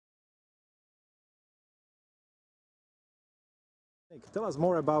Tell us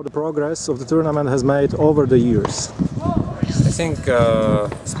more about the progress of the tournament has made over the years. I think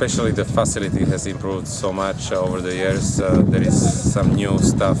especially the facility has improved so much over the years. There is some new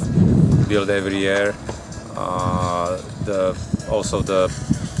stuff built every year. Also the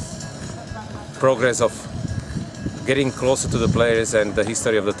progress of getting closer to the players and the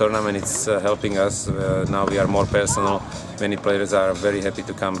history of the tournament, it's helping us. Now we are more personal. Many players are very happy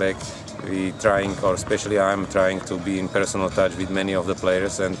to come back. We trying, or especially I'm trying to be in personal touch with many of the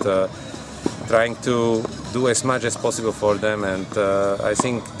players and trying to do as much as possible for them. And I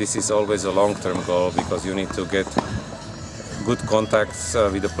think this is always a long-term goal, because you need to get good contacts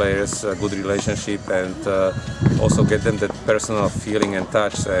with the players, a good relationship, and also get them that personal feeling and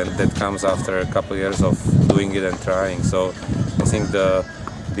touch, and that comes after a couple of years of doing it and trying. So I think the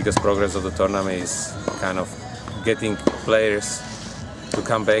biggest progress of the tournament is kind of getting players to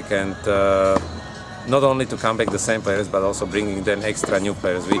come back, and not only to come back the same players, but also bringing then extra new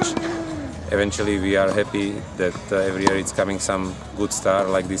players, which eventually we are happy that every year it's coming some good star,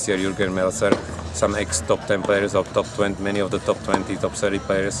 like this year Jürgen Melzer, some ex-top 10 players or top 20, many of the top 20, top 30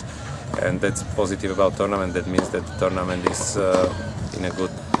 players, and that's positive about tournament. That means that the tournament is in a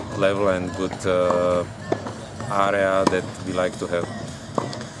good level and good area that we like to have.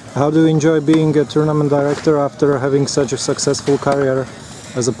 How do you enjoy being a tournament director after having such a successful career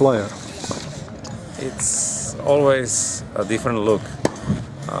as a player? It's always a different look.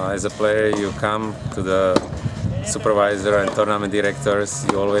 As a player, you come to the supervisor and tournament directors,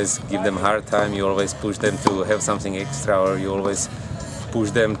 you always give them a hard time, you always push them to have something extra, or you always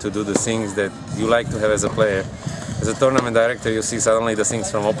push them to do the things that you like to have as a player. As a tournament director, you see suddenly the things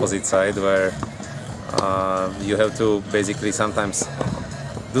from opposite side, where you have to basically sometimes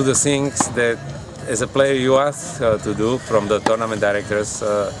do the things that as a player you ask to do from the tournament directors,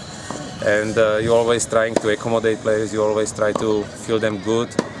 and you're always trying to accommodate players, you always try to feel them good.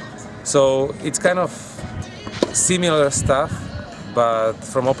 So it's kind of similar stuff, but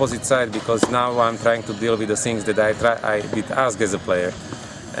from opposite side, because now I'm trying to deal with the things that I did ask as a player,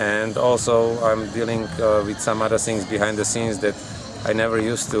 and also I'm dealing with some other things behind the scenes that I never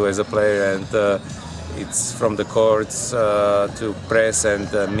used to as a player, and it's from the courts to press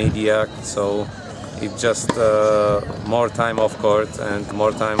and media, so it's just more time off court and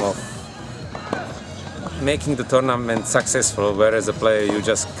more time of making the tournament successful, whereas a player you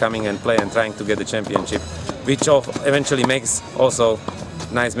just coming and play and trying to get the championship, which eventually makes also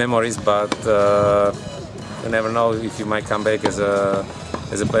nice memories, but you never know if you might come back as a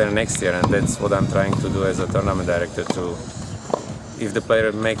player next year, and that's what I'm trying to do as a tournament director. If the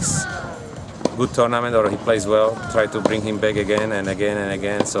player makes good tournament or he plays well, try to bring him back again and again and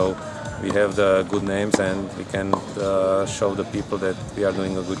again, so we have the good names and we can show the people that we are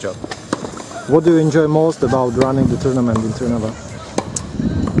doing a good job. What do you enjoy most about running the tournament in Trnava?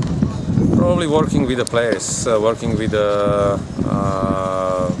 Probably working with the players, working with the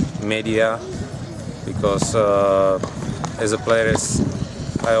media, because as a player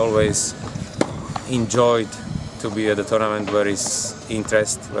I always enjoyed to be at the tournament where is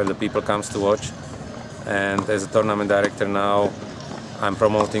interest, where the people comes to watch, and as a tournament director now I'm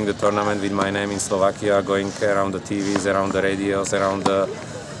promoting the tournament with my name in Slovakia, going around the TVs, around the radios, around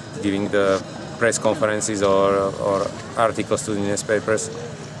giving the press conferences or articles to the newspapers.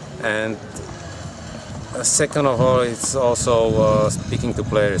 And second of all, it's also speaking to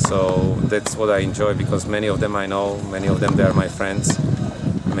players, so that's what I enjoy, because many of them I know, many of them they are my friends,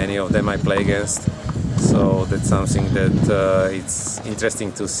 many of them I play against. So that's something that it's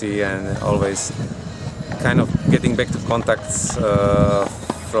interesting to see, and always kind of getting back to contacts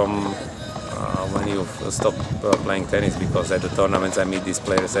from when you stop playing tennis, because at the tournaments I meet these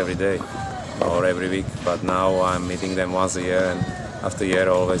players every day or every week, but now I'm meeting them once a year, and after a year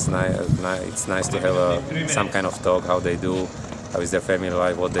always it's nice to have some kind of talk, how they do, how is their family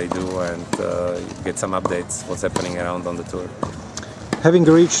life, what they do, and get some updates, what's happening around on the tour. Having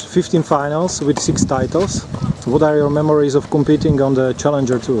reached 15 finals with 6 titles, what are your memories of competing on the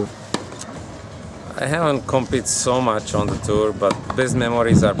Challenger Tour? I haven't competed so much on the tour, but best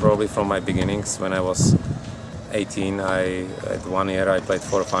memories are probably from my beginnings. When I was 18, at 1 year I played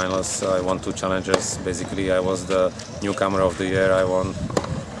 4 finals, I won 2 challengers. Basically I was the newcomer of the year.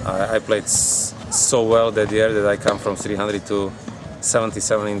 I played so well that year that I come from 300 to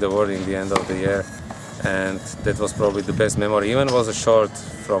 77 in the world in the end of the year. And that was probably the best memory. Even it was a short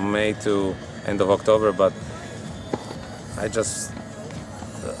from May to end of October, but I just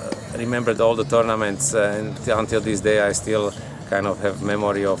remembered all the tournaments, and until this day I still kind of have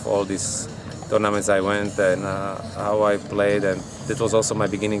memory of all these tournaments I went and how I played. And that was also my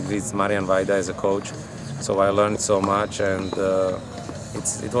beginning with Marian Vajda as a coach, So I learned so much, and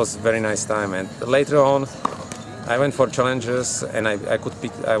it was a very nice time. And later on, I went for challengers, and I could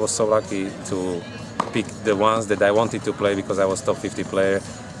pick. I was so lucky to pick the ones that I wanted to play because I was top 50 player.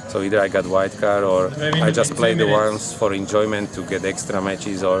 So either I got white card, or I just played the ones for enjoyment to get extra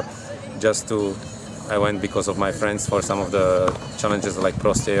matches, or just to. I went because of my friends for some of the challenges like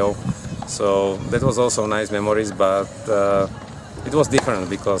Prosteo. So that was also nice memories, but it was different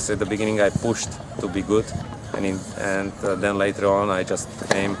because at the beginning I pushed to be good, and then later on I just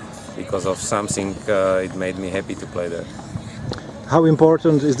came because of something. It made me happy to play there. How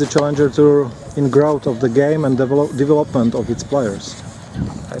important is the Challenger Tour in growth of the game and development of its players?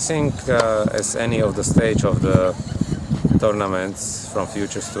 I think as any of the stage of the tournaments from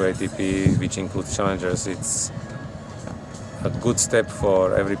Futures to ATP, which include Challengers, it's a good step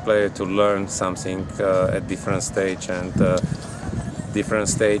for every player to learn something at different stage, and different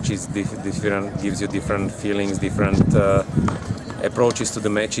stage is different, gives you different feelings, different approaches to the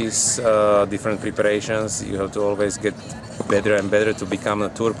matches, different preparations. You have to always get better and better to become a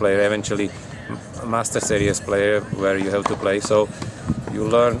tour player, eventually a Master Series player where you have to play. So you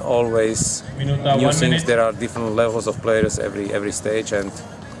learn always new things. There are different levels of players every stage, and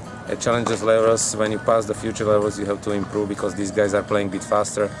at Challengers levels, when you pass the future levels, you have to improve because these guys are playing a bit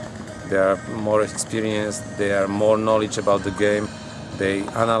faster. They are more experienced, they are more knowledge about the game, they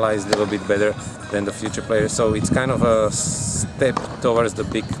analyze a little bit better than the future players. So it's kind of a step towards the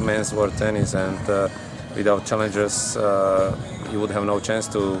big men's world tennis, and without Challengers you would have no chance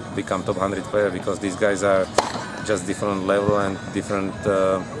to become top 100 player because these guys are just different level and different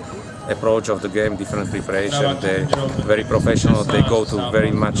approach of the game, different preparation. They're very professional, they go to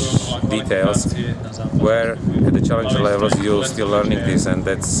very much details, where at the Challenger levels you're still learning this, and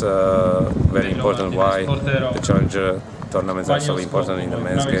that's very important why the Challenger tournaments are so important in the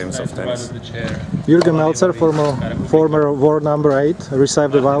men's games of tennis. Jürgen Melzer, former world number 8,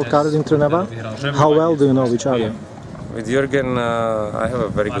 received a wild card in Trnava. How well do you know each other? With Jürgen, I have a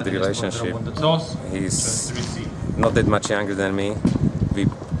very good relationship. He's not that much younger than me. We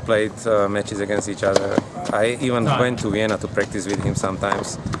played matches against each other. I even went to Vienna to practice with him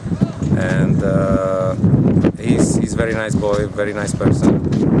sometimes. And he's a very nice boy, very nice person.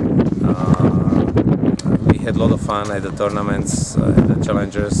 We had a lot of fun at the tournaments, at the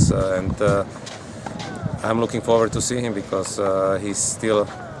Challengers, and I'm looking forward to see him because he's still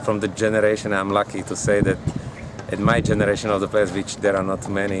from the generation. I'm lucky to say that at my generation of the players, which there are not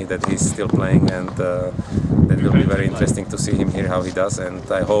many, that he's still playing, and that will be very interesting to see him here how he does, and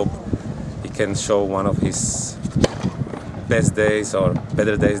I hope he can show one of his best days or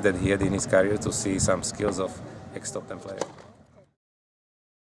better days that he had in his career to see some skills of ex-top 10 player.